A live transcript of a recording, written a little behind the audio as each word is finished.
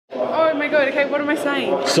Oh my god, okay, what am I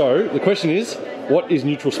saying? So, the question is, what is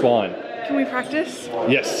neutral spine? Can we practice?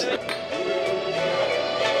 Yes.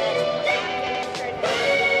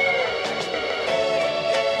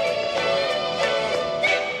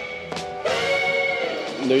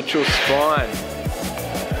 Neutral spine.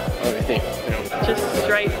 What do you think? Just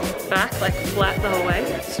straight back, like flat the whole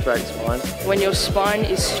way. Straight spine. When your spine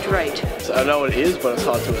is straight. So I know what it is, but it's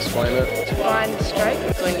hard to explain it. Spine straight.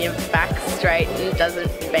 When your back's straight and doesn't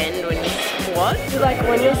bend when you squat. Like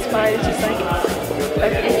when your spine is just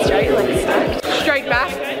like straight, like stacked. Straight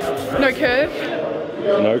back, no curve,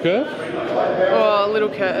 No curve? or a little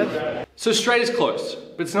curve. So straight is close,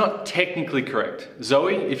 but it's not technically correct.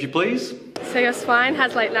 Zoe, if you please. So your spine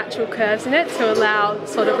has like natural curves in it to allow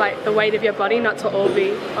sort of like the weight of your body not to all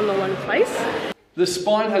be on the one place. The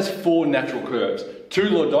spine has 4 natural curves. 2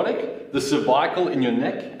 lordotic, the cervical in your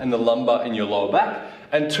neck and the lumbar in your lower back,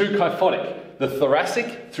 and 2 kyphotic, the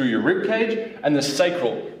thoracic through your rib cage and the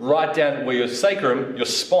sacral, right down where your sacrum, your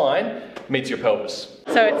spine, meets your pelvis.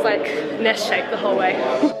 So it's like nest shaped the whole way.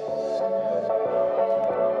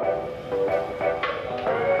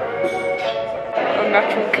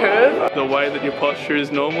 Natural curve. The way that your posture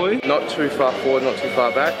is normally. Not too far forward, not too far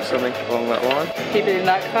back, something along that line. Keep it in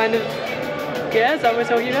that kind of, yeah, is that what we're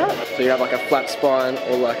talking about? So you have like a flat spine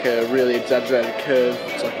or like a really exaggerated curve.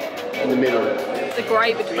 It's like in the middle. The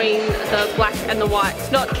grey between the black and the white. It's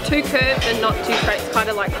not too curved and not too straight, it's kind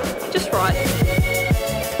of like just right.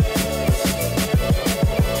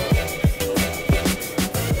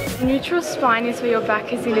 Neutral spine is where your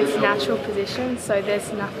back is in its natural position, so there's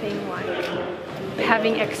nothing like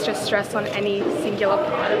having extra stress on any singular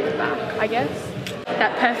part of the back, I guess.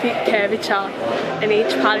 That perfect curvature in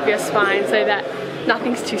each part of your spine so that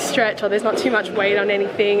nothing's too stretched or there's not too much weight on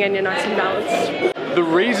anything and you're nice and balanced. The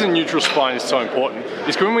reason neutral spine is so important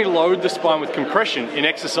is when we load the spine with compression in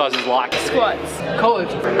exercises like Squats, College.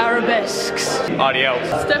 arabesques,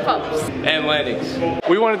 RDLs, step ups. And landings.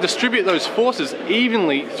 we want to distribute those forces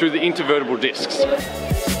evenly through the intervertebral discs.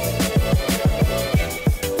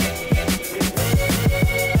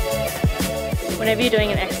 Whenever you're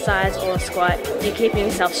doing an exercise or a squat, you're keeping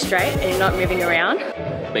yourself straight and you're not moving around.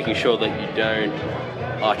 Making sure that you don't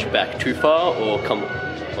arch your back too far or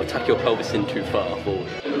tuck your pelvis in too far forward.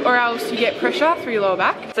 Or else you get pressure through your lower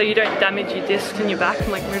back. So you don't damage your discs in your back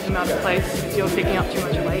and like move them out of place if you're picking up too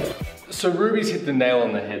much weight. So Ruby's hit the nail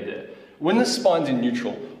on the head there. When the spine's in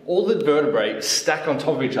neutral, all the vertebrae stack on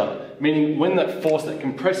top of each other, meaning when that force, that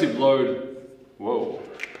compressive load,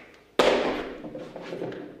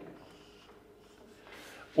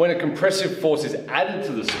 when a compressive force is added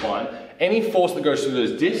to the spine, any force that goes through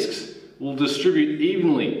those discs will distribute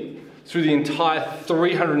evenly through the entire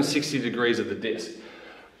 360 degrees of the disc.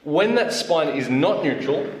 When that spine is not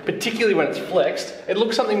neutral, particularly when it's flexed, it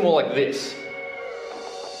looks something more like this.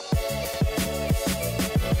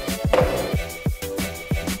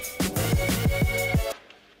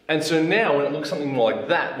 And so now when it looks something more like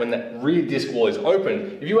that, when that rear disc wall is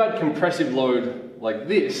open, if you add compressive load like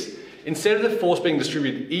this, instead of the force being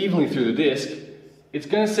distributed evenly through the disc, it's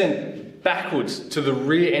going to send backwards to the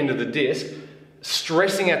rear end of the disc,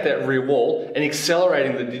 stressing out that rear wall and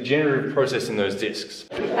accelerating the degenerative process in those discs.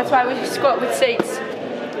 That's why we squat with seats.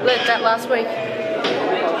 Learned that last week.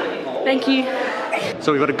 Thank you.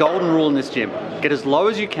 So we've got a golden rule in this gym. Get as low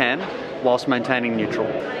as you can whilst maintaining neutral.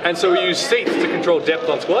 And so we use seats to control depth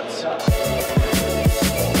on squats.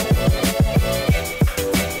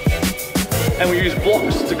 And we use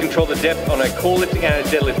blocks to control the depth on our core lifting and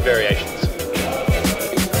our deadlift variations.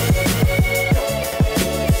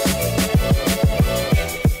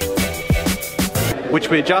 Which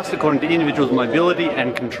we adjust according to the individual's mobility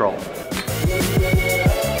and control.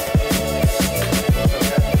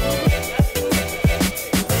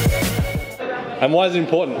 And why is it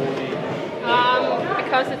important?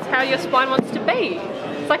 Because it's how your spine wants to be.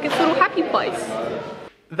 It's like its little happy place.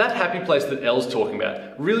 That happy place that Elle's talking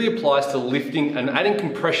about really applies to lifting and adding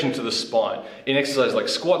compression to the spine in exercises like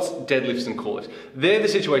squats, deadlifts and core lifts. They're the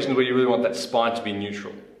situations where you really want that spine to be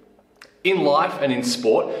neutral. In life and in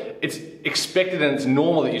sport, it's expected and it's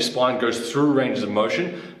normal that your spine goes through ranges of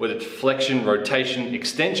motion, whether it's flexion, rotation,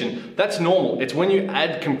 extension. That's normal. It's when you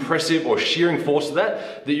add compressive or shearing force to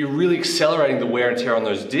that that you're really accelerating the wear and tear on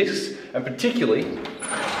those discs, and particularly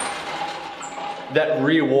that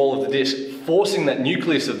rear wall of the disc, forcing that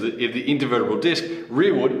nucleus of the intervertebral disc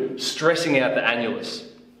rearward, stressing out the annulus.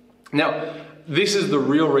 Now, this is the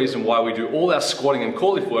real reason why we do all our squatting and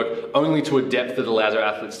core lift work only to a depth that allows our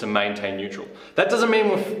athletes to maintain neutral. That doesn't mean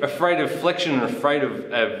we're afraid of flexion and afraid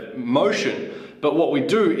of motion, but what we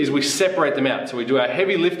do is we separate them out. So we do our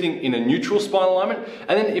heavy lifting in a neutral spine alignment,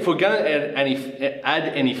 and then if we're going to add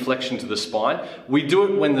any flexion to the spine, we do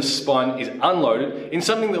it when the spine is unloaded in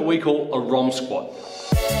something that we call a ROM squat.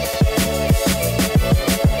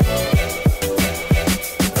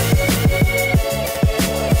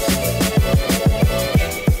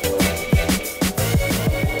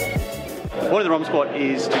 The point of the ROM squat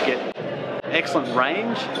is to get excellent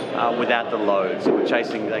range without the load. So we're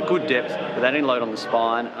chasing a good depth without any load on the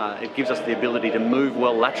spine. It gives us the ability to move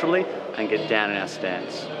well laterally and get down in our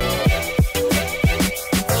stance.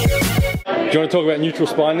 Do you want to talk about neutral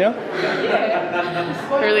spine now?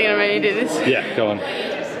 Really gonna make you do this? Yeah, go on.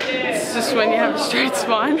 It's just when you have a straight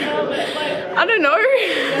spine. I don't know.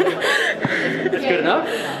 That's good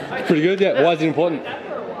enough? Pretty good, yeah. Why is it important?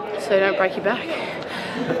 So you don't break your back.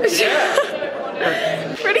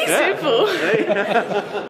 Pretty simple.